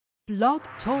Blog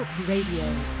Talk Radio.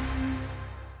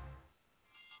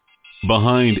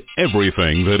 Behind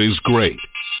everything that is great,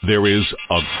 there is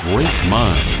a great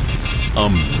mind, a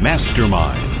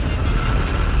mastermind.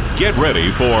 Get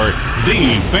ready for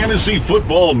the Fantasy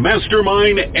Football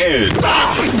Mastermind Edge,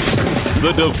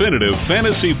 the definitive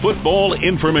fantasy football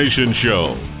information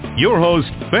show. Your host,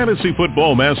 Fantasy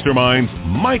Football Mastermind's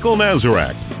Michael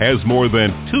Nazarek, has more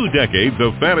than 2 decades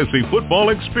of fantasy football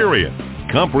experience,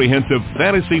 comprehensive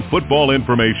fantasy football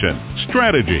information,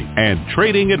 strategy, and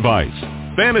trading advice,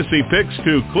 fantasy picks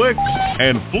to click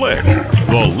and flick,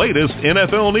 the latest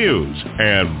NFL news,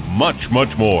 and much,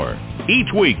 much more.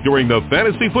 Each week during the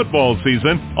fantasy football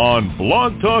season on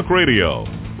Blog Talk Radio.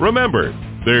 Remember,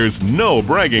 there's no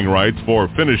bragging rights for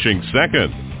finishing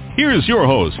second. Here's your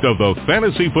host of the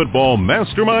Fantasy Football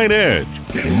Mastermind Edge,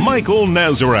 Michael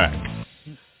Nazarek.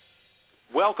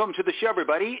 Welcome to the show,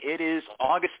 everybody. It is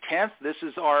August 10th. This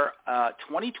is our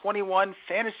 2021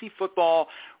 Fantasy Football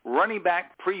Running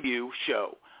Back Preview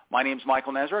show. My name is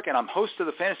Michael Nazarek, and I'm host of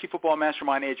the Fantasy Football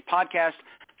Mastermind Edge podcast.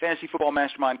 Fantasy Football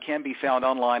Mastermind can be found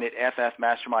online at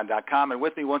ffmastermind.com. And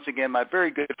with me, once again, my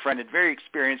very good friend and very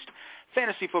experienced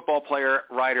fantasy football player,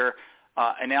 writer,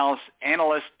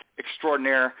 analyst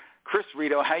extraordinaire, Chris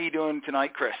Rito. How you doing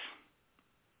tonight, Chris?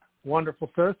 Wonderful,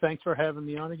 sir. Thanks for having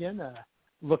me on again.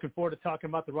 Looking forward to talking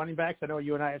about the running backs. I know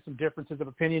you and I have some differences of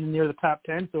opinion near the top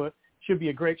 10, so it should be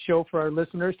a great show for our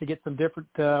listeners to get some different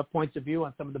points of view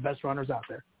on some of the best runners out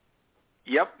there.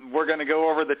 Yep, we're going to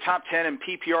go over the top 10 in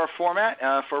PPR format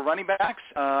for running backs,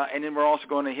 and then we're also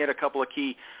going to hit a couple of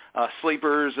key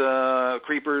sleepers,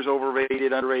 creepers,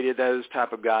 overrated, underrated, those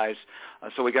type of guys.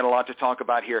 So we got a lot to talk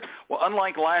about here. Well,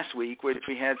 unlike last week, which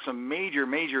we had some major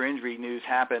injury news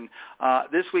happen,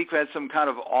 this week we had some kind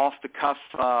of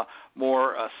off-the-cuff,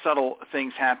 more subtle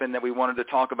things happen that we wanted to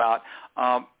talk about.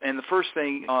 And the first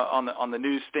thing on the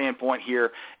news standpoint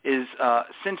here is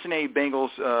Cincinnati Bengals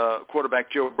quarterback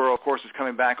Joe Burrow, of course, is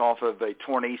coming back off of a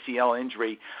torn ACL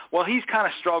injury. Well, he's kind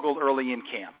of struggled early in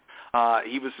camp.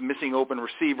 He was missing open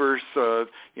receivers,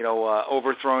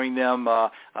 overthrowing them,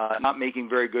 not making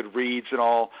very good reads and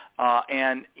all.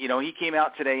 And he came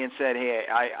out today and said, hey,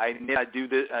 I do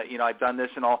this, I've done this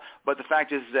and all. But the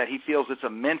fact is that he feels it's a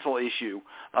mental issue.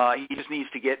 He just needs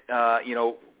to get,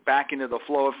 back into the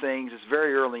flow of things. It's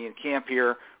very early in camp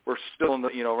here. We're still in the,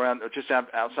 around just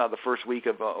outside the first week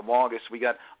of August. We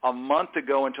got a month to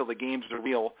go until the games are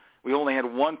real. We only had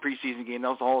one preseason game. That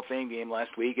was the Hall of Fame game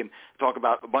last week, and talk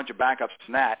about a bunch of backups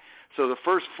from that. So the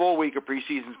first full week of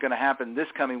preseason is going to happen this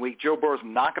coming week. Joe Burrow's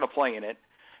not going to play in it.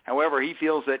 However, he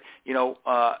feels that,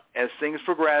 as things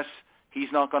progress, he's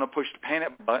not going to push the panic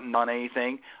button on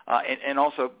anything. And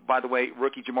also, by the way,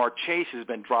 rookie Jamar Chase has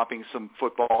been dropping some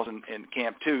footballs in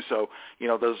camp too. So,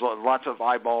 there's lots of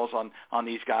eyeballs on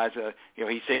these guys.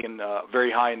 He's taken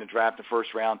very high in the draft, the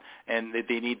first round, and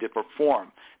they need to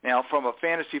perform. Now, from a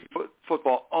fantasy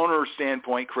football owner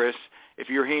standpoint, Chris, if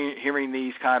you're hearing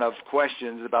these kind of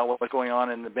questions about what's going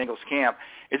on in the Bengals camp,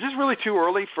 is this really too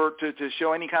early to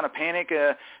show any kind of panic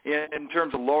in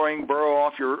terms of lowering Burrow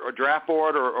off your draft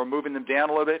board or moving them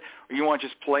down a little bit? Or you want to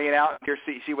just play it out here,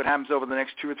 see what happens over the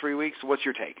next 2 or 3 weeks? What's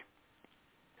your take?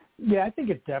 Yeah, I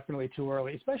think it's definitely too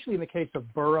early, especially in the case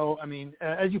of Burrow. I mean,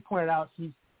 as you pointed out,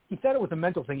 he said it was a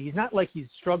mental thing. He's not like he's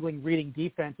struggling reading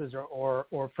defenses or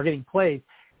forgetting plays.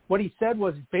 What he said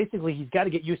was basically he's got to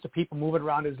get used to people moving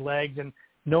around his legs and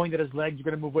knowing that his legs are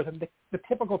going to move with him. The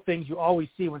typical things you always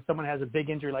see when someone has a big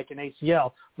injury like an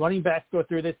ACL. Running backs go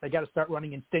through this. They got to start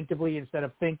running instinctively instead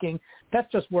of thinking. That's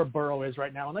just where Burrow is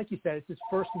right now. And like you said, it's his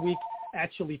first week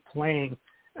actually playing,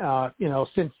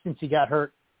 since he got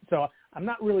hurt. So I'm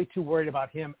not really too worried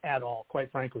about him at all,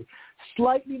 quite frankly.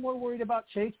 Slightly more worried about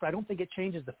Chase, but I don't think it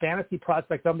changes the fantasy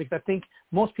prospect of him because I think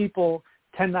most people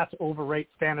tend not to overrate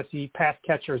fantasy pass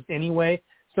catchers anyway.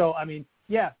 So, I mean,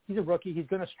 yeah, he's a rookie. He's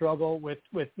going to struggle with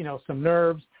some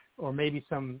nerves or maybe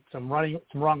some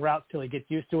wrong routes till he gets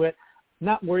used to it.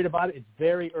 Not worried about it. It's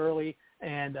very early.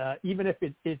 And even if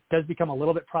it does become a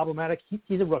little bit problematic,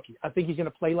 he's a rookie. I think he's going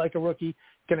to play like a rookie.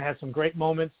 He's going to have some great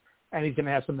moments, and he's going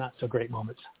to have some not so great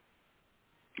moments.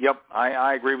 Yep,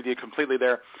 I agree with you completely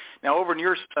there. Now, over on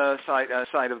your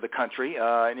side of the country,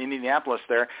 in Indianapolis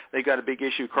there, they've got a big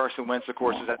issue. Carson Wentz, of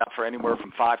course, is out for anywhere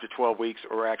from 5 to 12 weeks,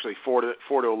 or actually 4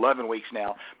 to 11 weeks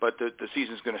now. But the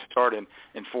season's going to start in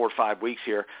 4 or 5 weeks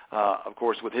here, of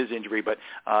course, with his injury. But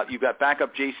you've got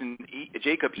backup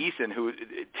Jacob Eason, who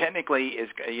technically is,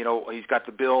 he's got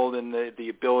the build and the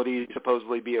ability to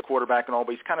supposedly be a quarterback and all,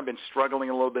 but he's kind of been struggling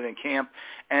a little bit in camp.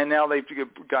 And now they've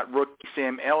got rookie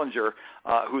Sam Ehlinger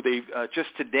who they just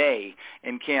today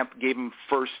in camp gave him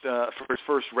for his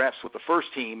first reps with the first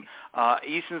team.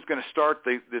 Eason's going to start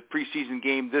the preseason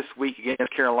game this week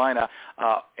against Carolina.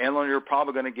 Ehlinger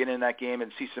probably going to get in that game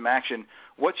and see some action.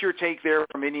 What's your take there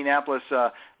from Indianapolis?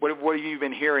 What have you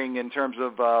been hearing in terms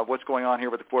of what's going on here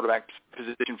with the quarterback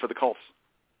position for the Colts?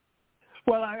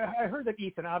 Well, I heard that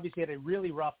Ethan obviously had a really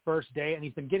rough first day, and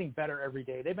he's been getting better every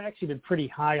day. They've actually been pretty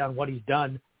high on what he's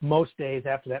done most days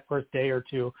after that first day or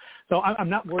two. So I'm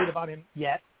not worried about him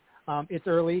yet. It's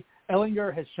early.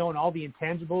 Ehlinger has shown all the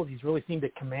intangibles. He's really seemed to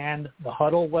command the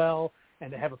huddle well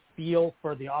and to have a feel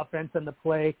for the offense and the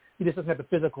play. He just doesn't have the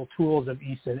physical tools of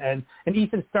Eason. And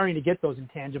Eason's starting to get those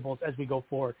intangibles as we go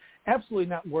forward. Absolutely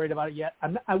not worried about it yet.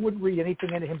 I wouldn't read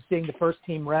anything into him seeing the first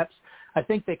team reps. I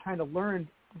think they kind of learned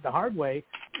the hard way.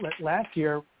 Last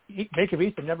year, Jacob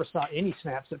Eason never saw any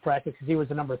snaps at practice because he was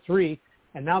the number 3,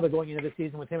 and now they're going into the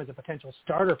season with him as a potential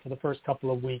starter for the first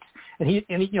couple of weeks. And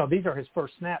these are his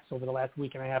first snaps over the last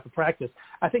week and a half of practice.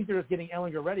 I think they're just getting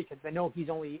Ehlinger ready because they know he's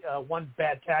only one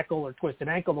bad tackle or twisted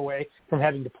ankle away from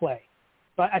having to play.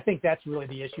 But I think that's really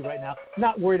the issue right now.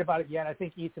 Not worried about it yet. I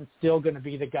think Eason's still going to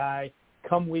be the guy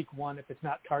come week 1 if it's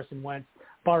not Carson Wentz,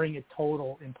 barring a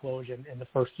total implosion in the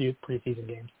first few preseason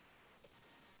games.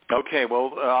 Okay,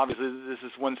 well, obviously this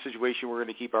is one situation we're going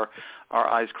to keep our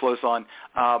eyes close on.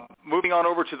 Moving on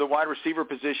over to the wide receiver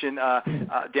position,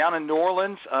 down in New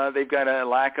Orleans, they've got a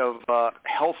lack of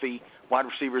healthy wide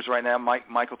receivers right now.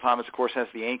 Michael Thomas, of course, has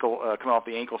the ankle, coming off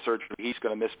the ankle surgery. He's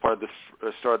going to miss part of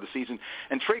the start of the season.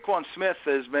 And Traquan Smith,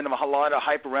 has been a lot of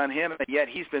hype around him, and yet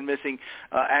he's been missing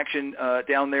action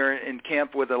down there in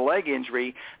camp with a leg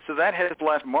injury. So that has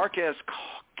left Marquez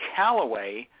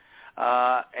Callaway,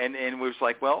 and we was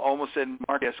like, well, almost said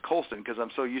Marquez Colston because I'm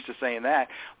so used to saying that.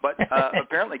 But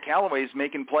apparently Callaway's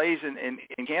making plays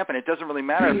in camp, and it doesn't really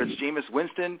matter if it's Jameis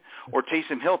Winston or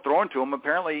Taysom Hill throwing to him.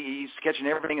 Apparently he's catching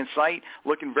everything in sight,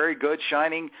 looking very good,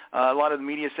 shining. A lot of the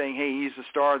media saying, hey, he's the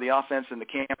star of the offense in the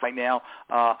camp right now.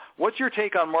 What's your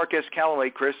take on Marquez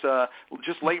Callaway, Chris?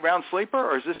 Just late-round sleeper,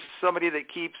 or is this somebody that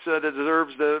that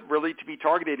deserves really to be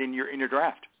targeted in your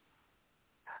draft?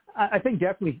 I think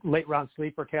definitely late-round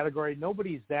sleeper category.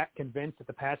 Nobody's that convinced that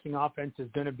the passing offense is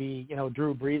going to be,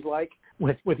 Drew Brees-like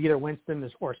with either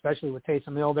Winston or especially with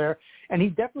Taysom Hill there. And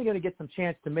he's definitely going to get some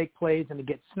chance to make plays and to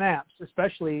get snaps,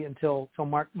 especially until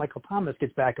Michael Thomas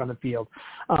gets back on the field.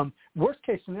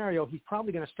 Worst-case scenario, he's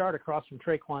probably going to start across from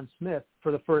Traquan Smith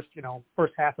for the first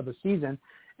half of the season.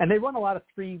 And they run a lot of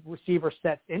 3-receiver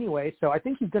sets anyway, so I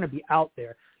think he's going to be out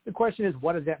there. The question is,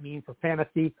 what does that mean for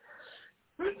fantasy?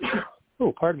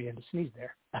 Oh, pardon me, I had to sneeze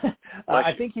there.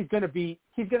 I think he's going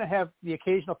to have the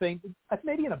occasional thing.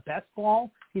 Maybe in a best ball,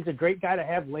 he's a great guy to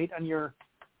have late in your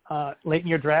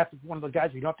draft. One of those guys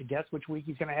where you don't have to guess which week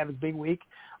he's going to have his big week,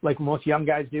 like most young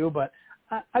guys do. But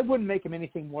I wouldn't make him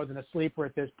anything more than a sleeper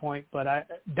at this point. But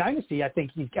Dynasty, I think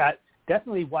he's got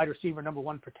definitely wide receiver number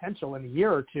 1 potential in a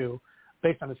year or two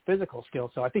based on his physical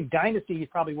skills. So I think Dynasty, he's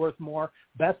probably worth more.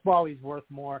 Best ball, he's worth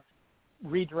more.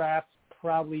 Redraft,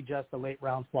 probably just a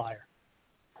late-round flyer.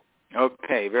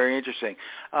 Okay, very interesting.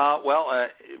 Of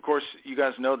course, you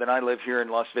guys know that I live here in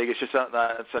Las Vegas, just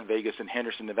outside Vegas in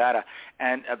Henderson, Nevada.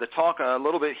 And the talk a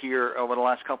little bit here over the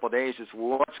last couple of days is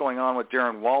what's going on with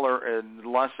Darren Waller and the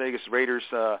Las Vegas Raiders,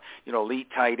 elite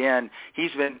tight end.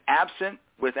 He's been absent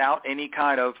without any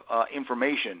kind of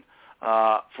information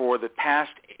for the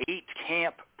past 8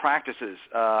 camp practices,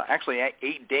 actually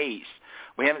 8 days.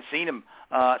 We haven't seen him.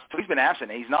 So he's been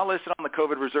absent. He's not listed on the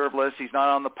COVID reserve list. He's not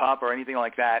on the PUP or anything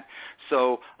like that.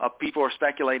 So people are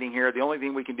speculating here. The only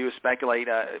thing we can do is speculate.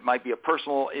 It might be a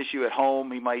personal issue at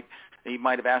home. He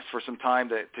might have asked for some time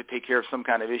to take care of some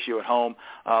kind of issue at home.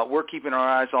 We're keeping our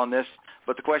eyes on this.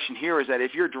 But the question here is that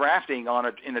if you're drafting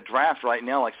in a draft right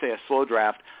now, like say a slow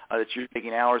draft that you're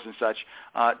taking hours and such,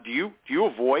 do you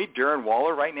avoid Darren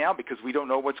Waller right now because we don't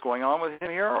know what's going on with him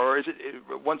here, or is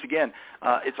it once again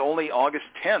it's only August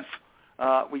 10th?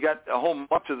 We got a whole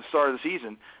month to the start of the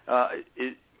season.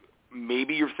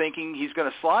 Maybe you're thinking he's going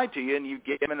to slide to you and you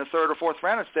get him in the 3rd or 4th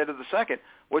round instead of the 2nd.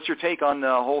 What's your take on the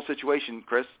whole situation,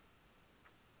 Chris?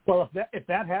 Well, if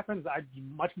that happens, I'd be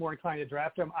much more inclined to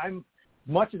draft him.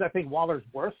 Much as I think Waller's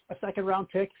worth a 2nd-round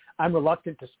pick, I'm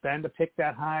reluctant to spend a pick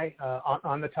that high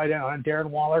on the tight end, on Darren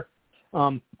Waller.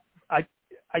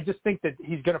 I just think that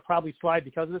he's going to probably slide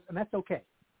because of this, and that's okay.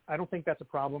 I don't think that's a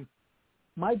problem.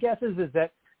 My guess is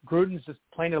that Gruden's just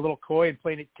playing it a little coy and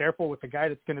playing it careful with the guy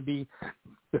that's going to be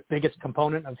the biggest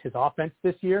component of his offense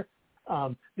this year.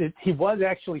 He was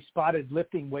actually spotted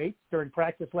lifting weights during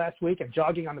practice last week and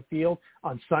jogging on the field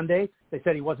on Sunday. They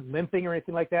said he wasn't limping or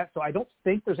anything like that, so I don't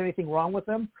think there's anything wrong with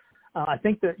him. I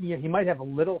think that he might have a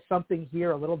little something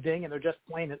here, a little ding, and they're just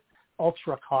playing it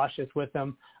ultra cautious with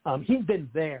him. He's been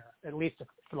there at least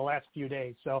for the last few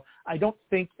days, so I don't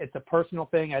think it's a personal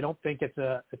thing. I don't think it's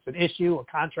an issue, a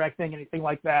contract thing, anything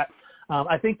like that.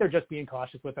 I think they're just being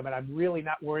cautious with him, and I'm really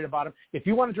not worried about him. If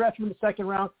you want to draft him in the second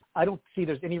round, I don't see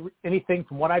there's anything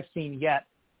from what I've seen yet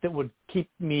that would keep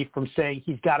me from saying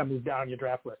he's got to move down your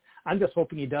draft list. I'm just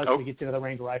hoping he does so he gets into the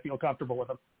range where I feel comfortable with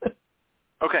him.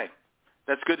 Okay.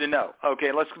 That's good to know.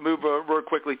 Okay, let's move real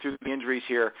quickly through the injuries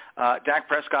here. Dak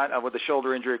Prescott with a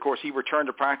shoulder injury. Of course, he returned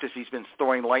to practice. He's been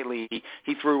throwing lightly.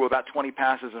 He threw about 20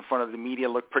 passes in front of the media.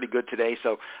 Looked pretty good today,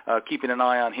 so keeping an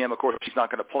eye on him. Of course, he's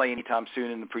not going to play anytime soon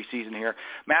in the preseason here.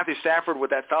 Matthew Stafford with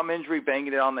that thumb injury,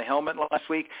 banging it on the helmet last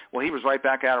week. Well, he was right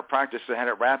back out of practice. So had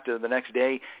it wrapped the next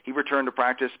day. He returned to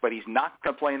practice, but he's not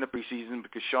going to play in the preseason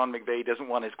because Sean McVay doesn't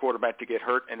want his quarterback to get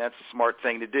hurt, and that's a smart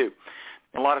thing to do.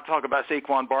 A lot of talk about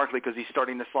Saquon Barkley because he's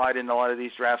starting to slide in a lot of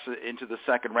these drafts into the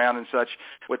second round and such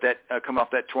with that coming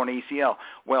off that torn ACL.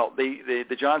 Well, the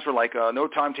Giants were like, no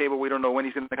timetable. We don't know when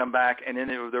he's going to come back. And then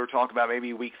they were talking about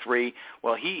maybe week 3.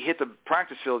 Well, he hit the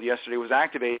practice field yesterday, was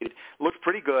activated, looked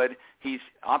pretty good. He's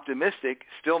optimistic,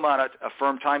 still not a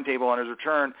firm timetable on his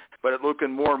return, but it's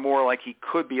looking more and more like he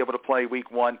could be able to play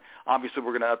week 1. Obviously,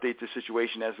 we're going to update the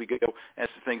situation as we go, as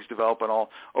the things develop and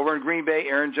all. Over in Green Bay,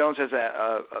 Aaron Jones has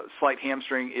a slight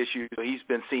hamstring issue. So he's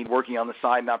been seen working on the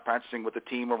side, not practicing with the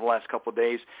team over the last couple of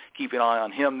days. Keep an eye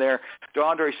on him there.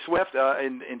 DeAndre Swift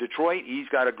in Detroit, he's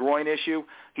got a groin issue.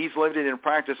 He's limited in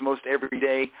practice most every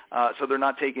day, so they're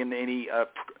not taking any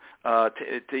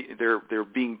they're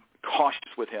being cautious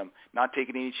with him, not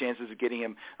taking any chances of getting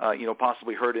him,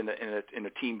 possibly hurt in a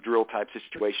team drill type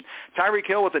situation. Tyreek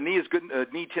Hill with a knee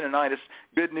tendonitis.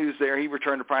 Good news there. He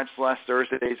returned to practice last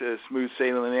Thursday. Smooth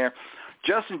sailing there.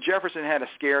 Justin Jefferson had a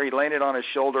scare. He landed on his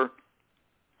shoulder.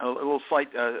 A little slight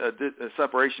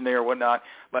separation there or whatnot,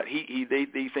 but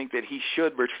they think that he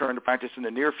should return to practice in the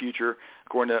near future,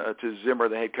 according to Zimmer,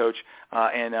 the head coach,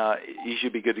 and he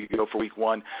should be good to go for week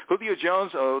 1. Julio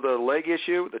Jones, the leg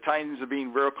issue, the Titans are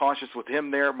being real cautious with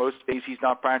him there. Most days he's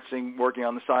not practicing, working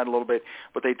on the side a little bit,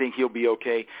 but they think he'll be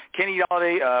okay. Kenny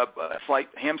Galladay, a slight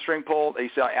hamstring pull. They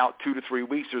say out 2 to 3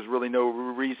 weeks. There's really no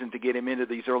reason to get him into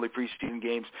these early preseason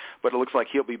games, but it looks like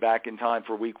he'll be back in time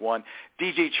for week 1.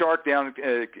 DJ Chark down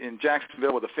in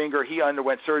Jacksonville with a finger. He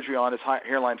underwent surgery on his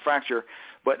hairline fracture,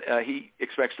 but he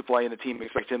expects to play, and the team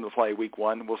expects him to play week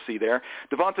 1. We'll see there.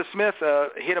 Devonta Smith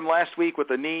hit him last week with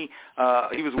a knee.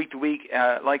 He was week to week,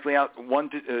 likely out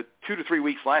 2 to 3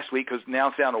 weeks last week, because now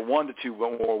it's down to 1 to 2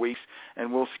 more weeks,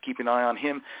 and we'll keep an eye on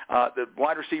him. The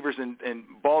wide receivers in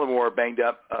Baltimore are banged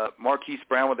up. Marquise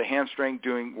Brown with a hamstring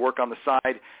doing work on the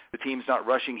side. The team's not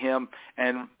rushing him.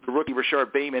 And the rookie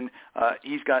Rashard Bateman,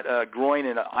 he's got groin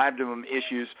and abdomen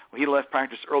issues. He left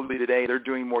practice early today. They're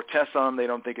doing more tests on him. They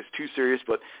don't think it's too serious,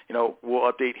 but we'll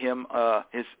update him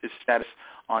his status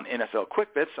on NFL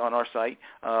Quick Bits on our site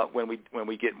when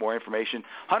we get more information.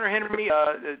 Hunter Henry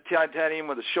tied in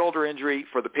with a shoulder injury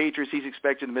for the Patriots. He's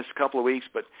expected to miss a couple of weeks,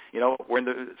 but we're in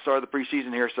the start of the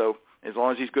preseason here, so as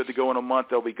long as he's good to go in a month,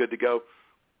 they'll be good to go.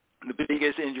 The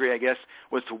biggest injury, I guess,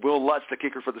 was to Will Lutz, the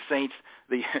kicker for the Saints.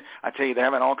 I tell you, they're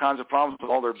having all kinds of problems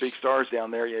with all their big stars down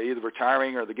there, either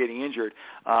retiring or they're getting injured.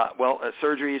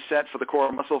 Surgery is set for the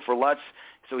core muscle for Lutz,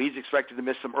 so he's expected to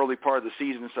miss some early part of the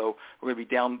season. So we're going to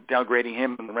be downgrading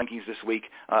him in the rankings this week.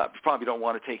 You probably don't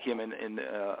want to take him in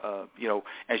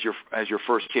as your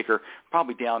first kicker.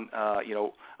 Probably down,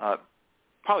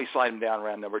 probably slide him down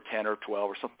around number 10 or 12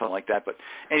 or something like that. But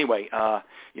anyway,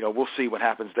 we'll see what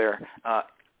happens there.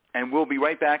 And we'll be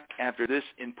right back after this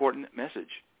important message.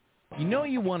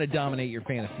 You want to dominate your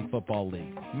fantasy football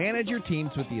league. Manage your teams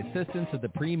with the assistance of the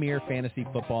premier fantasy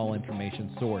football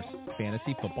information source,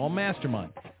 Fantasy Football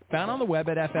Mastermind. Found on the web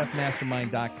at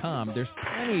ffmastermind.com, there's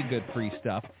plenty of good free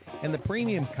stuff, and the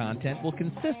premium content will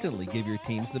consistently give your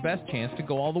teams the best chance to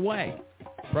go all the way.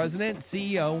 President and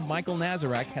CEO Michael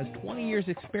Nazarek has 20 years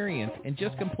experience and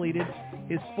just completed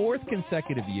his 4th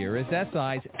consecutive year as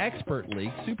SI's Expert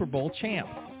League Super Bowl champ.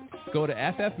 Go to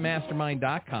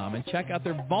ffmastermind.com and check out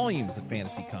their volumes of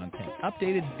fantasy content,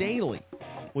 updated daily,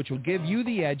 which will give you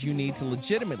the edge you need to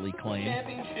legitimately claim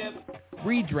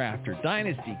redrafter,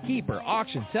 dynasty, keeper,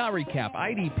 auction, salary cap,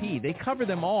 IDP. They cover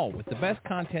them all with the best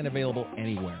content available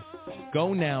anywhere.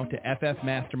 Go now to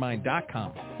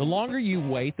ffmastermind.com. The longer you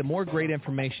wait, the more great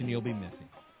information you'll be missing.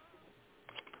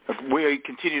 We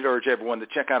continue to urge everyone to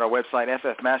check out our website,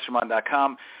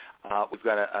 ffmastermind.com. We've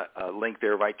got a link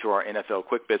there right to our NFL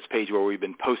Quick Bits page where we've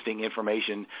been posting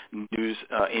information, news,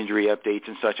 injury updates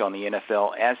and such on the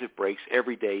NFL as it breaks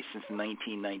every day since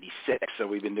 1996. So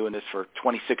we've been doing this for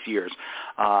 26 years.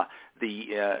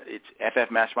 It's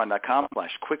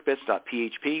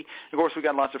ffmastermind.com/quickbits.php. Of course, we've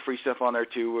got lots of free stuff on there,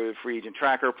 too, free agent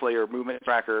tracker, player movement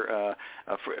tracker,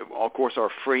 of course, our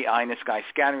free Eye Sky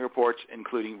scouting reports,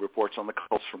 including reports on the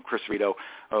Colts from Chris Rito.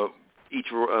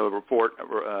 Each report,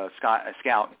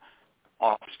 scout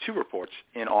offers 2 reports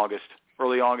in August,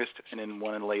 early August, and then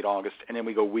one in late August, and then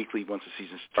we go weekly once the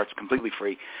season starts, completely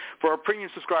free. For our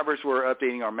premium subscribers, we're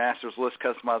updating our Masters List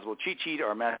customizable cheat sheet,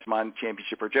 our Mastermind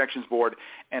Championship projections board,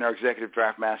 and our Executive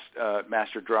Draft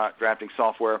Master drafting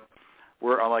software.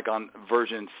 We're on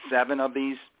version 7 of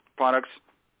these products.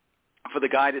 For the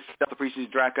guide itself, the preseason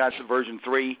draft guide, version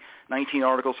 3, 19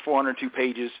 articles, 402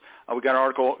 pages. We got an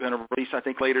article going to release, I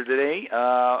think, later today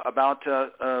about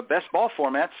best ball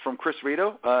formats from Chris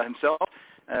Rito himself.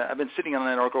 I've been sitting on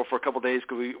that article for a couple of days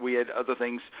because we had other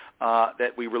things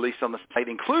that we released on the site,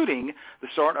 including the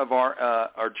start of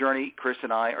our journey. Chris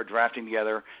and I are drafting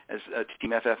together as a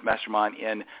Team FF Mastermind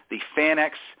in the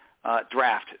FanX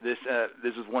draft. This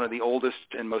is one of the oldest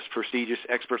and most prestigious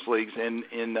experts leagues in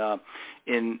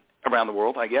around the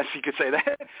world, I guess you could say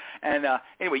that. And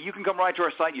anyway, you can come right to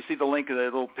our site. You see the link,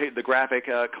 the graphic.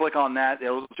 Click on that.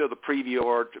 It'll show the preview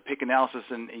or pick analysis,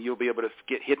 and you'll be able to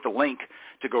hit the link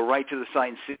to go right to the site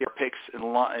and see our picks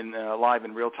live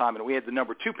in real time. And we had the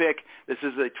number 2 pick. This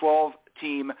is a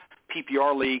 12-team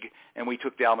PPR league, and we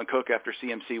took Dalvin Cook after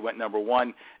CMC went number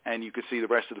 1, and you can see the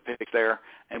rest of the picks there.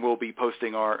 And we'll be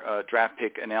posting our draft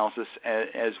pick analysis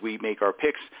as we make our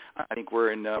picks. I think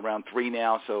we're in round 3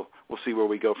 now, so we'll see where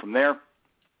we go from there.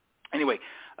 Anyway,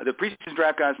 the preseason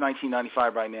draft guide is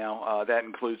 $19.95 right now. That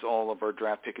includes all of our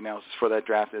draft pick analysis for that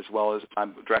draft, as well as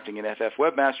I'm drafting in FF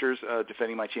Webmasters,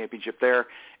 defending my championship there.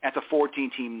 At the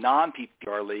 14-team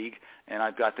non-PPR league, and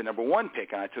I've got the number 1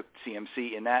 pick, and I took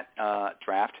CMC in that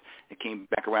draft. It came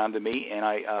back around to me, and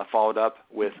I followed up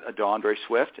with DeAndre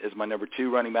Swift as my number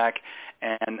 2 running back,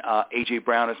 and A.J.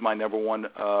 Brown as my number 1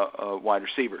 wide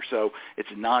receiver. So it's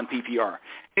a non-PPR.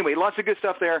 Anyway, lots of good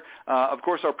stuff there. Of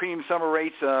course, our premium summer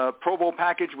rates, Pro Bowl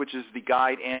package, which is the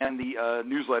guide and the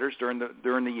newsletters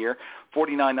during the year,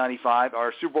 $49.95.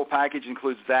 Our Super Bowl package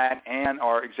includes that and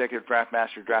our Executive Draft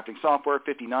Master drafting software,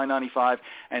 $59.95.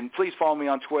 And please follow me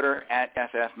on Twitter at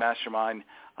 @FFMastermind.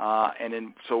 And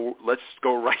then, so let's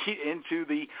go right into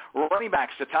the running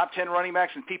backs, the top 10 running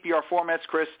backs in PPR formats.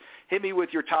 Chris, hit me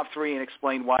with your top 3 and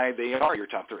explain why they are your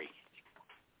top 3.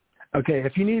 Okay,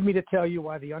 if you need me to tell you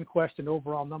why the unquestioned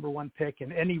overall number 1 pick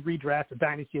in any redraft of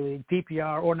Dynasty League,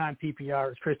 PPR or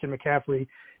non-PPR, is Christian McCaffrey,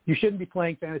 you shouldn't be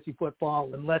playing fantasy football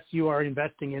unless you are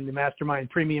investing in the Mastermind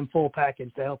Premium Full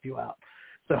Package to help you out.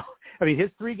 So, I mean, his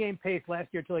 3-game pace last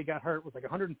year until he got hurt was like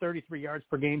 133 yards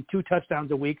per game, 2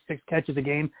 touchdowns a week, 6 catches a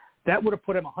game. That would have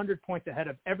put him 100 points ahead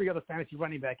of every other fantasy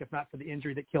running back, if not for the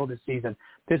injury that killed his season.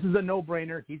 This is a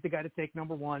no-brainer. He's the guy to take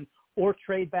number 1, or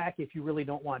trade back if you really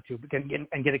don't want to,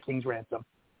 and get a king's ransom.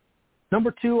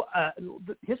 Number 2,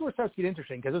 here's where it starts to get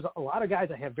interesting, because there's a lot of guys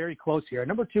I have very close here.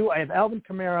 Number 2, I have Alvin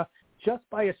Kamara just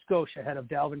by a skosh ahead of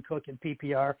Dalvin Cook in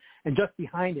PPR, and just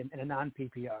behind him in a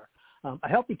non-PPR. A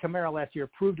healthy Kamara last year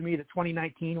proved to me that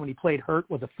 2019, when he played hurt,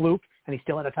 was a fluke, and he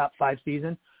still had a top 5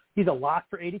 season. He's a lock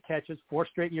for 80 catches, 4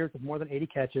 straight years with more than 80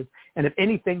 catches. And if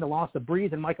anything, the loss of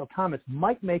Breeze and Michael Thomas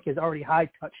might make his already high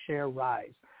touch share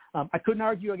rise. I couldn't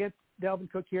argue against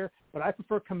Dalvin Cook here, but I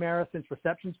prefer Kamara since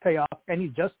receptions pay off, and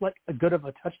he's just like a good of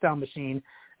a touchdown machine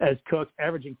as Cook,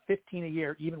 averaging 15 a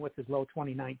year, even with his low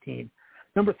 2019.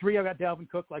 Number 3, I've got Dalvin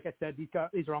Cook. Like I said,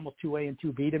 these are almost 2A and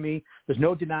 2B to me. There's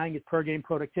no denying his per-game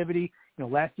productivity.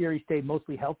 Last year he stayed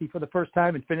mostly healthy for the first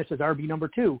time and finished as RB number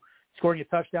 2, scoring a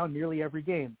touchdown nearly every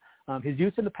game. His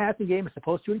use in the passing game is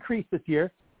supposed to increase this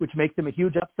year, which makes him a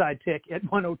huge upside pick at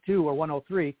 102 or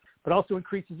 103, but also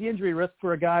increases the injury risk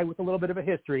for a guy with a little bit of a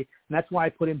history, and that's why I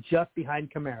put him just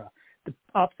behind Kamara. The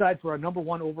upside for a number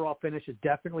 1 overall finish is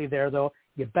definitely there, though.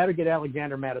 You better get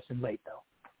Alexander Madison late, though.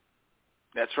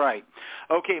 That's right.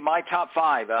 Okay, my top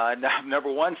 5.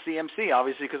 Number 1, CMC,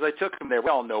 obviously, because I took him there. We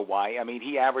all know why. I mean,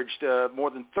 he averaged more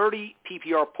than 30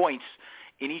 PPR points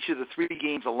in each of the 3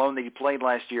 games alone that he played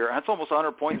last year. That's almost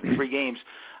 100 points in 3 games.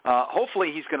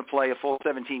 Hopefully he's going to play a full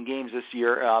 17 games this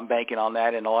year. I'm banking on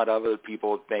that, and a lot of other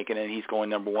people are banking, and he's going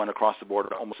number one across the board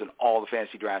almost in all the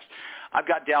fantasy drafts. I've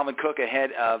got Dalvin Cook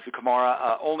ahead of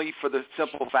Kamara only for the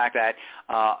simple fact that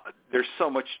there's so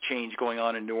much change going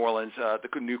on in New Orleans.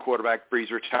 The new quarterback, Breeze,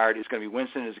 retired. It's going to be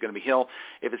Winston. It's going to be Hill.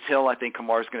 If it's Hill, I think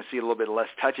Kamara's going to see a little bit less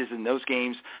touches in those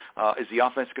games. Is the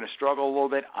offense going to struggle a little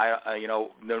bit?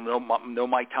 No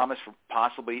Mike Thomas for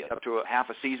possibly up to half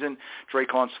a season.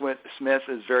 Traquan Smith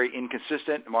is very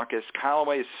inconsistent. Marcus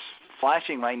Callaway is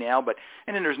flashing right now,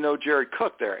 and then there's no Jared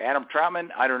Cook there. Adam Troutman,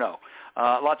 I don't know.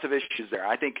 Lots of issues there.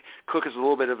 I think Cook is a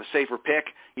little bit of a safer pick,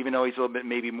 even though he's a little bit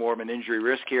maybe more of an injury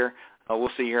risk here.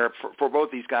 We'll see here. For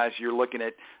both these guys, you're looking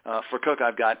at, for Cook,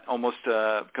 I've got almost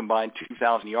combined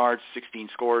 2,000 yards, 16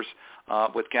 scores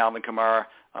with Calvin Kamara.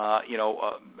 A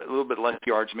little bit less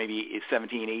yards, maybe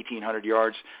 1,800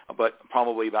 yards, but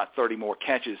probably about 30 more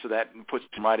catches. So that puts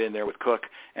him right in there with Cook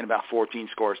and about 14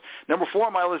 scores. Number 4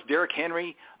 on my list, Derrick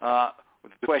Henry.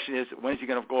 The question is, when is he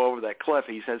going to go over that cliff?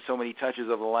 He's had so many touches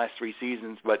over the last 3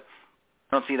 seasons, but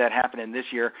I don't see that happening this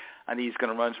year. I think he's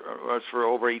going to run for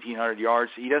over 1,800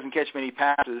 yards. He doesn't catch many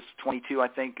passes, 22, I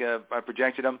think, I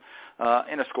projected him,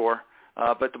 in a score.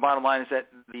 But the bottom line is that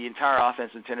the entire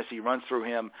offense in Tennessee runs through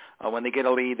him. When they get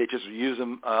a lead, they just use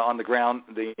him on the ground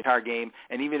the entire game.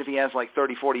 And even if he has like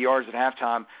 30, 40 yards at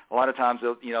halftime, a lot of times,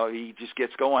 he just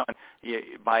gets going.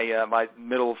 By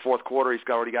middle of fourth quarter, he's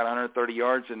already got 130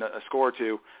 yards and a score or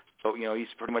two. So, he's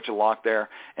pretty much a lock there.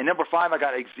 And number 5, I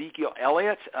got Ezekiel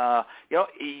Elliott.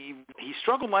 He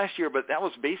struggled last year, but that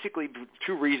was basically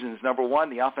 2 reasons. Number 1,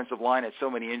 the offensive line had so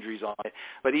many injuries on it.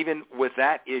 But even with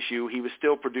that issue, he was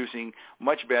still producing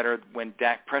much better when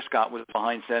Dak Prescott was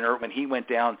behind center. When he went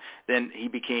down, then he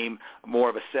became more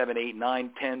of a 7, 8,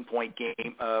 9, 10-point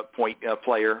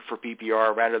player for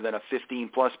PPR rather than a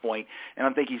 15-plus point. And I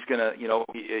think he's going to,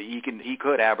 he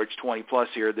could average 20-plus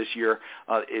here this year.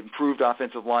 Improved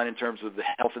offensive line in terms of the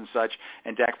health and such,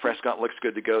 and Dak Prescott looks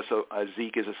good to go, so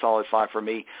Zeke is a solid 5 for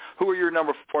me. Who are your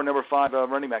number 4, number 5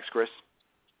 running backs, Chris?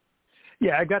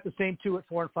 Yeah, I got the same 2 at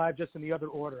 4 and 5, just in the other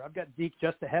order. I've got Zeke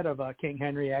just ahead of King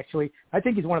Henry, actually. I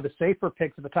think he's one of the safer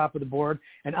picks at the top of the board,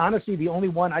 and honestly, the only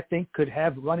one I think could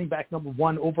have running back number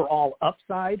 1 overall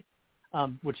upside,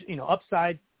 which,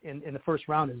 upside in the first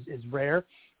round is rare.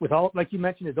 With all, like you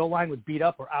mentioned, his O-line was beat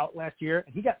up or out last year,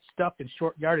 and he got stuffed in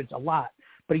short yardage a lot.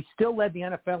 But he still led the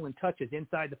NFL in touches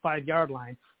inside the 5-yard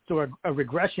line. So a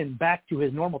regression back to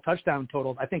his normal touchdown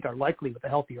totals, I think, are likely with a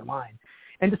healthier line.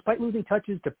 And despite losing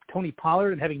touches to Tony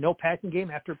Pollard and having no passing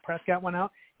game after Prescott went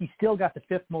out, he still got the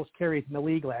 5th most carries in the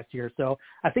league last year. So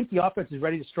I think the offense is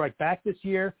ready to strike back this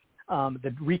year.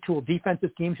 The retooled defensive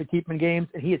scheme should keep him in games,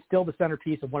 and he is still the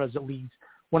centerpiece of one of the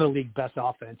league's best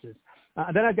offenses.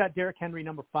 Then I've got Derrick Henry,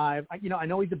 number 5. I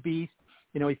know he's a beast.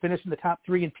 He finished in the top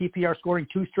 3 in PPR scoring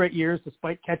 2 straight years,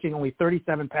 despite catching only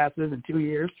 37 passes in 2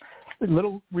 years. There's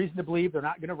little reason to believe they're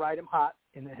not going to ride him hot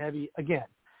in the heavy again.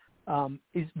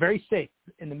 He's very safe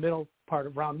in the middle part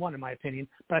of round 1, in my opinion,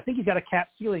 but I think he's got a cap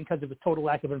ceiling because of his total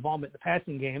lack of involvement in the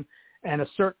passing game and a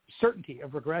certainty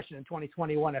of regression in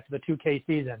 2021 after the 2K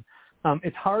season.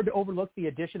 It's hard to overlook the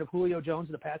addition of Julio Jones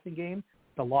in the passing game,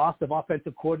 the loss of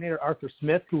offensive coordinator Arthur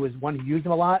Smith, who was one who used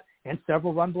him a lot, and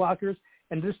several run blockers.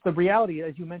 And just the reality,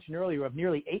 as you mentioned earlier, of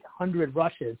nearly 800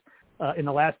 rushes in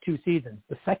the last 2 seasons,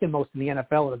 the second most in the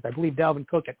NFL is, I believe, Dalvin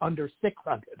Cook at under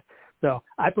 600. So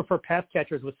I prefer pass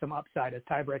catchers with some upside as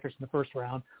tiebreakers in the first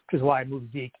round, which is why I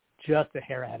moved Zeke just a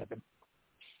hair ahead of him.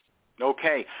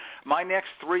 Okay. My next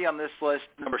 3 on this list,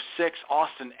 number 6,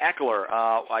 Austin Eckler.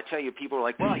 I tell you, people are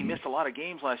like, well, he missed a lot of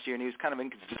games last year, and he was kind of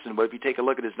inconsistent. But if you take a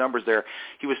look at his numbers there,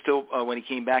 he was still, when he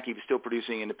came back, he was still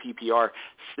producing in the PPR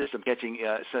system, catching,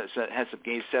 had some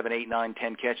games, 7, 8, 9,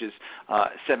 10 catches,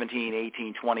 17,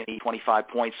 18, 20, 25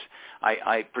 points.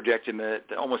 I project him at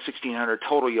almost 1,600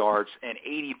 total yards and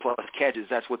 80-plus catches.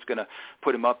 That's what's going to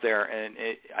put him up there. And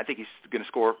I think he's going to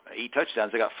score 8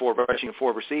 touchdowns. They got 4 rushing and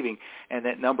 4 receiving, and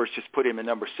that number's just put him in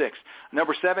number 6.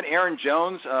 Number 7, Aaron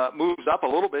Jones moves up a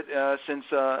little bit since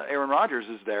Aaron Rodgers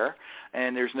is there,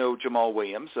 and there's no Jamal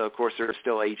Williams. Of course, there's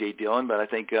still A.J. Dillon, but I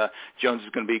think Jones is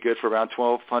going to be good for around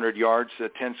 1,200 yards,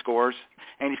 10 scores,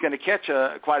 and he's going to catch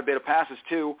quite a bit of passes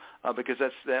too, because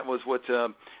that was what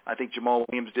I think Jamal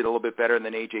Williams did a little bit better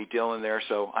than A.J. Dillon there.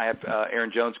 So I have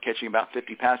Aaron Jones catching about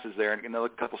 50 passes there, and another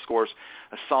couple scores,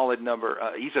 a solid number.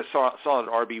 He's a solid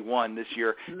RB1 this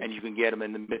year, and you can get him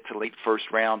in the mid to late first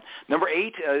round. Number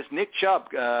 8 is Nick Chubb,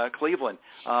 Cleveland.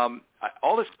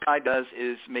 all this guy does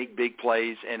is make big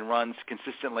plays and runs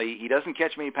consistently. He doesn't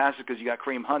catch many passes because you got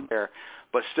Kareem Hunt there,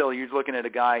 but still you're looking at a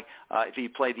guy, if he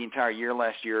played the entire year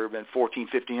last year, been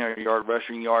 1,500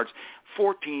 rushing yards,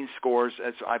 14 scores,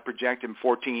 as I project him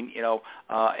 14,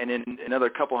 and then another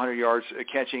couple hundred yards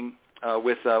catching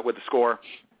with the score.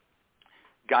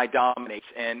 Guy dominates,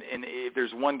 and if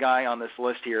there's one guy on this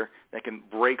list here that can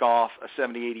break off a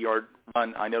 70, 80-yard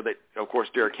run, I know that, of course,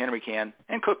 Derrick Henry can,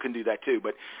 and Cook can do that too,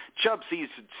 but Chubb seems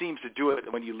to do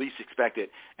it when you least expect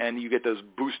it, and you get those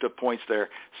boost-up points there,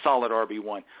 solid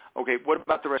RB1. Okay, what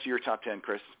about the rest of your top 10,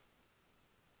 Chris?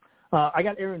 I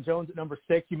got Aaron Jones at number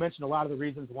 6. You mentioned a lot of the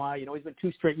reasons why. He's been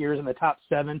 2 straight years in the top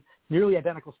 7, nearly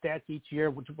identical stats each year,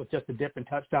 with just a dip in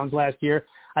touchdowns last year.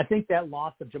 I think that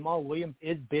loss of Jamal Williams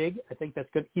is big. I think that's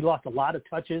good. He lost a lot of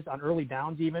touches on early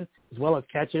downs even, as well as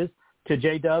catches to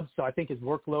J-Dub, so I think his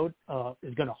workload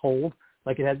is going to hold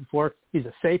like it has before. He's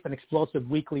a safe and explosive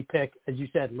weekly pick, as you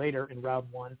said, later in round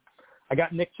 1. I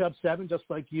got Nick Chubb 7, just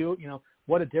like you.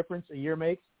 What a difference a year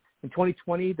makes. In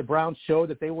 2020, the Browns showed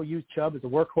that they will use Chubb as a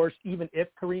workhorse, even if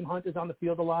Kareem Hunt is on the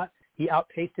field a lot. He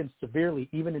outpaced him severely,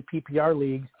 even in PPR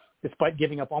leagues, despite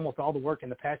giving up almost all the work in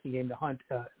the passing game to Hunt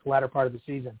the latter part of the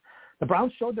season. The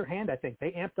Browns showed their hand, I think.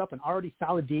 They amped up an already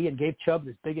solid D and gave Chubb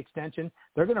this big extension.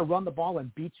 They're going to run the ball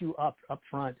and beat you up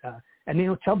front.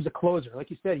 And Chubb's a closer. Like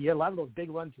you said, he had a lot of those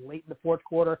big runs late in the fourth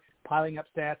quarter, piling up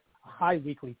stats, a high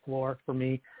weekly floor for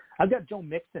me. I've got Joe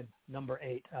Mixon, number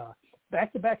 8.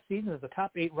 Back-to-back seasons as a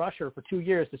top 8 rusher for 2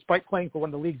 years, despite playing for one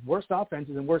of the league's worst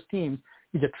offenses and worst teams.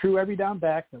 He's a true every down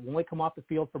back that will only come off the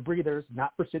field for breathers,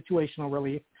 not for situational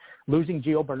relief. Losing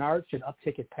Gio Bernard should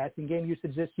uptick his passing game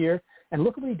usage this year. And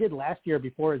look at what he did last year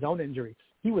before his own injury.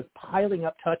 He was piling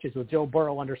up touches with Joe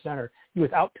Burrow under center. He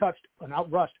was outtouched and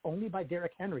outrushed only by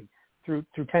Derrick Henry through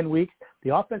 10 weeks.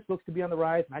 The offense looks to be on the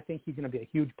rise, and I think he's going to be a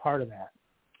huge part of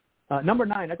that. Number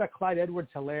 9, I got Clyde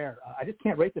Edwards-Helaire. I just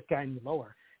can't rate this guy any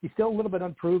lower. He's still a little bit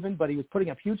unproven, but he was putting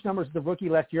up huge numbers as a rookie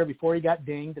last year before he got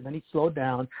dinged, and then he slowed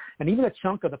down. And even a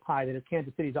chunk of the pie that is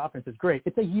Kansas City's offense is great.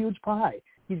 It's a huge pie.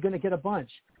 He's going to get a bunch.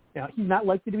 He's not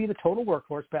likely to be the total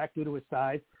workhorse back due to his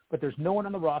size, but there's no one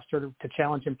on the roster to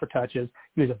challenge him for touches.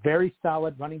 He was a very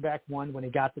solid running back 1 when he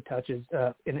got the touches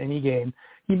in any game.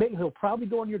 He'll probably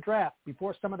go in your draft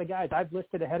before some of the guys I've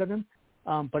listed ahead of him.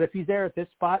 But if he's there at this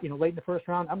spot, late in the first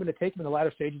round, I'm going to take him in the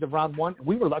latter stages of round 1.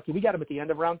 We were lucky. We got him at the end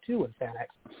of round 2 in FanX.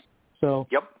 So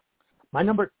yep. My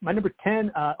number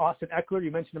 10, Austin Eckler,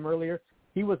 you mentioned him earlier.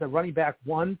 He was a running back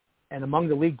 1 and among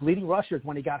the league's leading rushers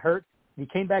when he got hurt. He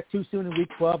came back too soon in week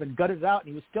 12 and gutted it out, and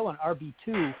he was still on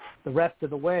RB2 the rest of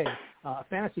the way. A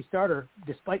fantasy starter,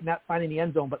 despite not finding the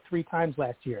end zone but 3 times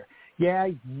last year. Yeah,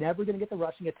 he's never going to get the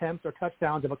rushing attempts or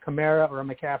touchdowns of a Kamara or a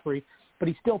McCaffrey, but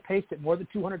he still paced at more than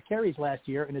 200 carries last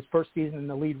year in his first season in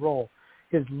the lead role.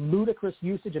 His ludicrous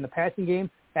usage in the passing game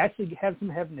actually has him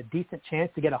having a decent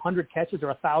chance to get 100 catches or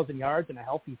 1,000 yards in a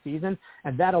healthy season,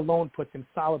 and that alone puts him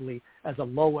solidly as a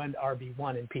low-end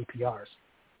RB1 in PPRs.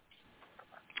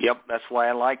 Yep, that's why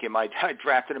I like him. I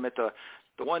drafted him at the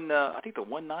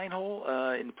 1-9 hole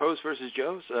in the Pros versus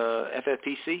Joe's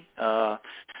FFPC.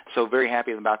 So very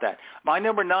happy about that. My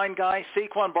number 9 guy,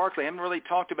 Saquon Barkley. I haven't really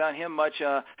talked about him much.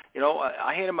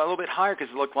 I had him a little bit higher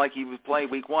because it looked like he would play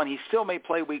week 1. He still may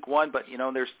play week 1, but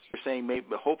they're saying maybe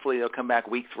hopefully he'll come back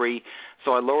week 3.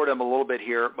 So I lowered him a little bit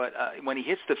here. But when he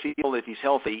hits the field, if he's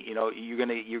healthy,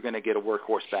 you're gonna get a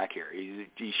workhorse back here.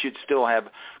 He should still have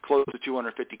close to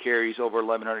 250 carries, over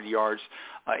 1,100 yards,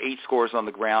 8 scores on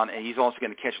the ground, and he's also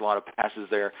going to catch a lot of passes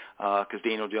there because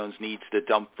Daniel Jones needs to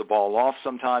dump the ball off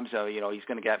sometimes. He's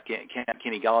going to get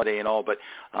Kenny Galladay and all, but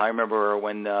I remember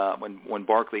when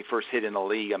Barkley first hit in the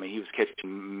league, he was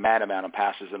catching mad amount of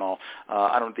passes and all.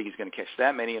 I don't think he's going to catch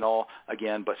that many and all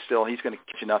again, but still he's going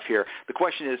to catch enough here. The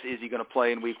question is he going to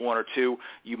play in week 1 or 2?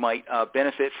 You might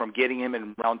benefit from getting him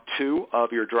in round 2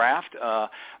 of your draft,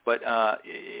 but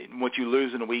what you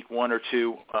lose in week 1 or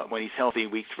 2, when he's healthy,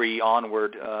 week 3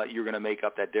 onward, you're going to make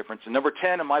up that difference. And number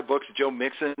 10 in my books, Joe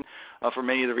Mixon, for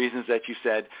many of the reasons that you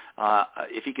said.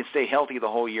 If he can stay healthy the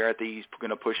whole year, I think he's going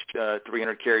to push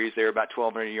 300 carries there, about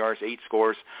 1,200 yards, 8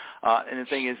 scores. And the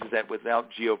thing is that without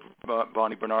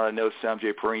Giovanni Bernard, I know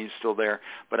Samjay Perine is still there,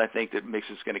 but I think that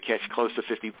Mixon's going to catch close to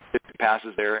 50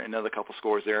 passes there, another couple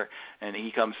scores there, and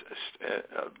he comes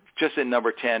just in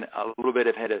number 10, a little bit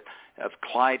ahead of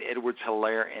Clyde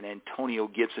Edwards-Helaire and Antonio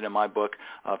Gibson in my book.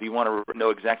 If you want to know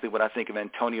exactly what I think of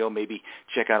Antonio, maybe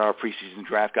check out our preseason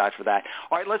draft guide for that.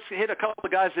 All right, let's hit a couple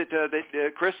of guys that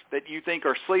Chris, that you think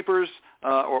are sleepers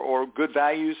or good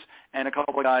values, and a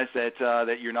couple of guys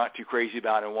that you're not too crazy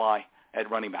about, and why at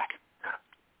running back.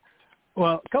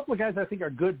 Well, a couple of guys I think are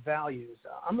good values.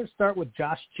 I'm going to start with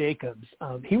Josh Jacobs.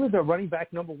 He was a running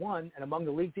back number one and among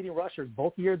the league's leading rushers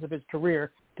both years of his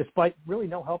career, despite really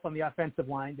no help on the offensive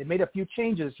line. They made a few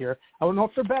changes here. I don't know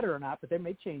if they're better or not, but they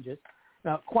made changes.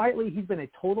 Quietly, he's been a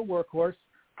total workhorse,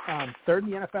 third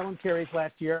in the NFL in carries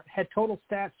last year, had total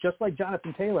stats just like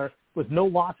Jonathan Taylor with no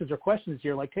losses or questions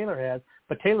here like Taylor has,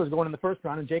 but Taylor's going in the first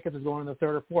round and Jacobs is going in the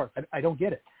third or fourth. I don't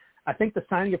get it. I think the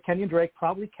signing of Kenyon Drake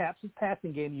probably caps his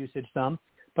passing game usage some,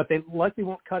 but they likely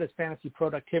won't cut his fantasy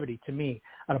productivity to me.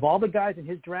 Out of all the guys in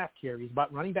his draft here, he's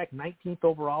about running back 19th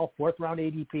overall, fourth-round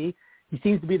ADP. He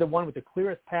seems to be the one with the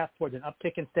clearest path towards an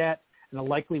uptick in stats and a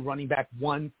likely running back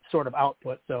one sort of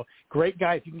output. So great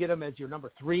guy. If you can get him as your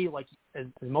number three, like as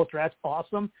most drafts,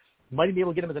 awesome. Might be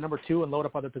able to get him as a number two and load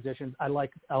up other positions. I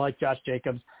like Josh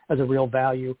Jacobs as a real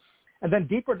value. And then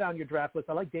deeper down your draft list,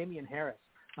 I like Damian Harris.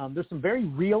 There's some very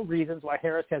real reasons why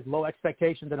Harris has low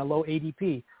expectations and a low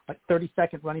ADP, like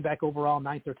 32nd running back overall,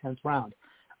 9th or 10th round.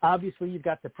 Obviously, you've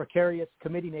got the precarious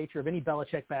committee nature of any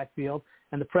Belichick backfield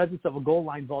and the presence of a goal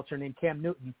line vulture named Cam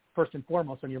Newton, first and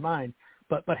foremost on your mind.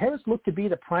 But Harris looked to be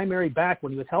the primary back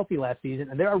when he was healthy last season,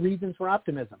 and there are reasons for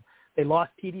optimism. They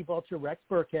lost TD vulture Rex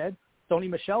Burkhead. Sony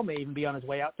Michel may even be on his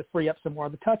way out to free up some more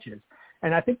of the touches.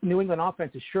 And I think the New England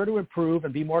offense is sure to improve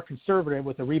and be more conservative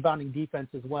with the rebounding defense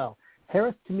as well.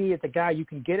 Harris, to me, is a guy you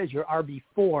can get as your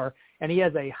RB4, and he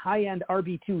has a high-end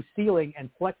RB2 ceiling and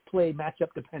flex play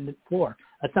matchup-dependent floor.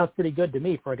 That sounds pretty good to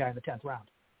me for a guy in the 10th round.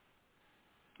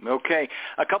 Okay.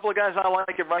 A couple of guys I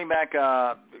like at running back,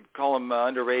 call them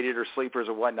underrated or sleepers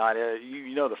or whatnot.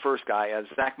 You know the first guy,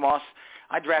 Zach Moss.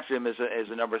 I drafted him as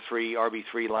a number three,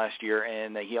 RB3 last year,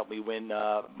 and he helped me win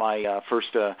my first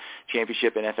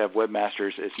championship in FF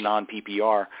Webmasters as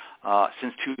non-PPR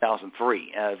since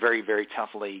 2003. Very, very tough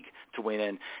league to win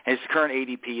in. And his current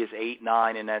ADP is 8,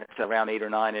 9, and that's around 8 or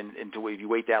 9. And if you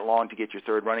wait that long to get your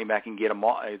third running back and get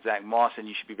Zach Moss, and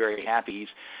you should be very happy.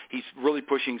 He's really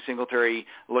pushing Singletary,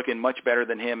 looking much better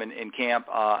than him in camp.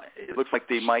 It looks like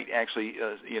they might actually,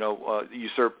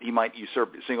 usurp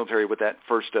Singletary with that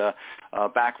first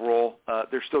back roll.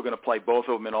 They're still going to play both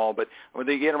of them and all, but when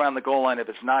they get around the goal line, if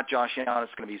it's not Josh Allen,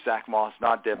 it's going to be Zach Moss,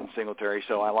 not Devin Singletary.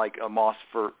 So I like Moss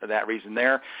for that reason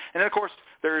there. And then, of course,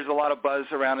 there's a lot of buzz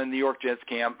around in New York Jets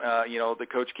camp. The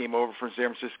coach came over from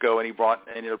San Francisco, and he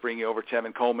ended up bringing over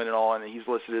Tevin Coleman and all, and he's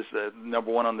listed as the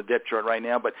number one on the depth chart right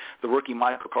now. But the rookie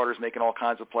Michael Carter's making all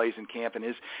kinds of plays in camp, and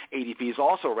his ADP is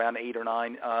also around 8 or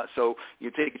 9. So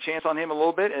you take a chance on him a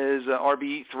little bit as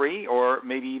RB3, or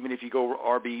maybe even if you go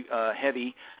RB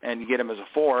heavy and you get him as a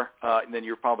 4, then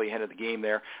you're probably ahead of the game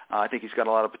there. I think he's got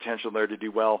a lot of potential there to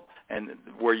do well, and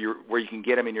where you can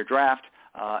get him in your draft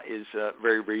is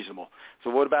very reasonable. So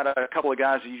what about a couple of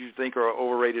guys that you think are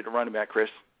overrated at running back, Chris?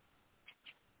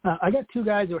 I got two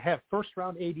guys who have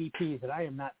first-round ADPs that I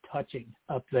am not touching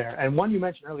up there. And one you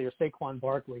mentioned earlier, Saquon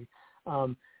Barkley.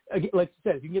 Like you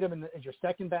said, if you can get him as your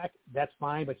second back, that's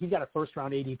fine, but he's got a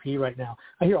first-round ADP right now.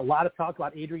 I hear a lot of talk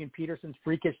about Adrian Peterson's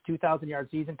freakish 2,000-yard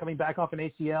season coming back off an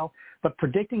ACL, but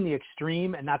predicting the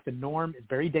extreme and not the norm is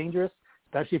very dangerous,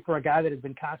 especially for a guy that has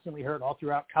been constantly hurt all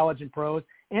throughout college and pros,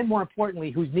 and more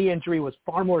importantly, whose knee injury was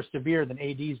far more severe than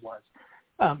AD's was.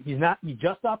 He's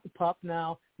just off the pup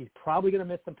now. He's probably going to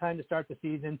miss some time to start the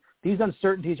season. These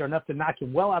uncertainties are enough to knock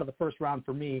him well out of the first round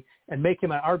for me and make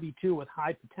him an RB2 with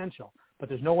high potential. But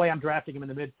there's no way I'm drafting him in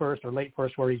the mid-first or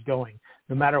late-first where he's going,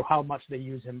 no matter how much they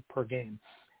use him per game.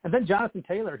 And then Jonathan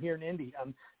Taylor here in Indy.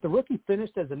 The rookie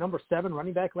finished as the number 7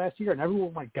 running back last year, and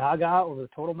everyone went gaga over the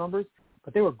total numbers,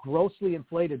 but they were grossly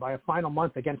inflated by a final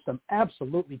month against some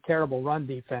absolutely terrible run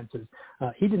defenses.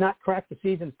 He did not crack the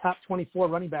season's top 24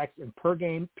 running backs in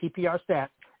per-game PPR stats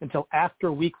until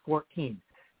after Week 14,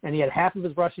 and he had half of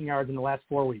his rushing yards in the last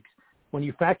 4 weeks. When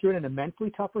you factor in an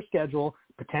immensely tougher schedule,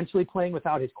 potentially playing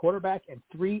without his quarterback and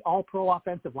 3 all-pro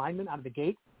offensive linemen out of the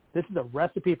gate, this is a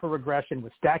recipe for regression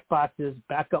with stacked boxes,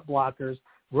 backup blockers,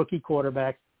 rookie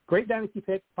quarterbacks. Great dynasty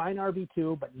pick, fine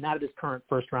RB2, but not at his current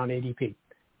first-round ADP.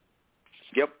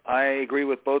 Yep, I agree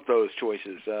with both those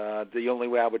choices. The only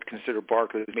way I would consider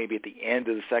Barkley is maybe at the end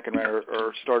of the second round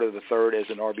or start of the third as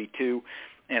an RB2,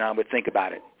 and I would think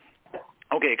about it.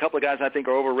 Okay, a couple of guys I think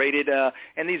are overrated,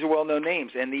 and these are well-known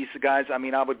names. And these guys, I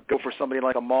would go for somebody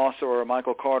like a Moss or a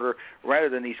Michael Carter rather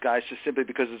than these guys just simply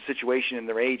because of the situation and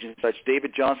their age and such.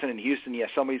 David Johnson in Houston, yes,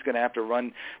 somebody's going to have to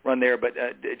run there, but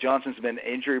Johnson's been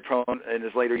injury-prone in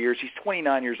his later years. He's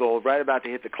 29 years old, right about to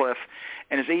hit the cliff,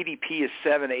 and his ADP is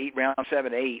 7-8, round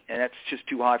 7-8, and that's just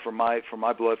too high for my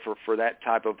blood for that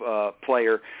type of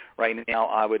player. Right now,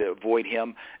 I would avoid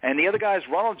him. And the other guy is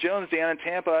Ronald Jones down in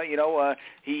Tampa. He,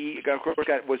 of course,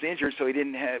 was injured, so he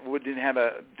didn't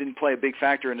play a big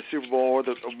factor in the Super Bowl or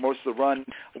most of the run.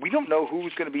 We don't know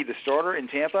who's going to be the starter in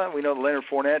Tampa. We know Leonard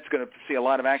Fournette's going to see a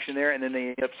lot of action there, and then they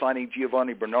end up signing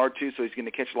Giovanni Bernard too, so he's going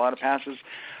to catch a lot of passes.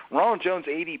 Ronald Jones'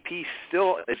 ADP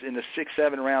still is in the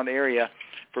 6-7 round area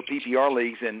for PPR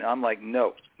leagues, and I'm like,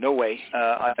 no way.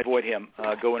 I avoid him.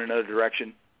 Go in another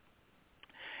direction.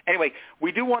 Anyway,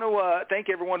 we do want to thank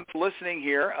everyone for listening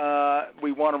here.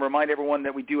 We want to remind everyone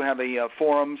that we do have a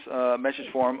message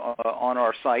forum on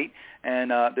our site,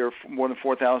 and there are more than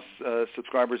 4,000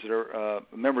 subscribers that are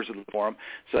members of the forum.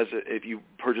 So if you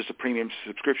purchase a premium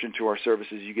subscription to our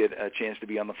services, you get a chance to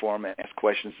be on the forum and ask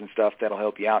questions and stuff. That'll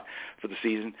help you out for the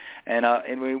season. And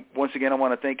once again, I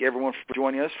want to thank everyone for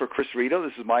joining us. For Chris Rito,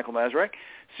 this is Michael Nazarek.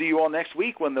 See you all next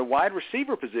week when the wide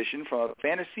receiver position from a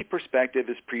fantasy perspective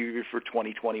is previewed for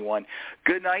 2021.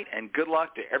 Good night and good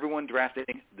luck to everyone drafting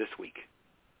this week.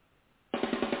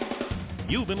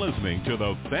 You've been listening to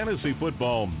the Fantasy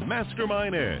Football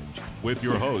Mastermind Edge with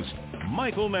your host,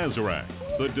 Michael Nazarek,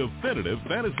 the definitive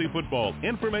fantasy football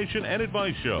information and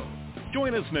advice show.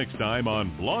 Join us next time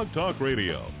on Blog Talk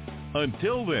Radio.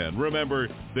 Until then, remember,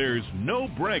 there's no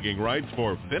bragging rights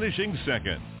for finishing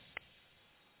second.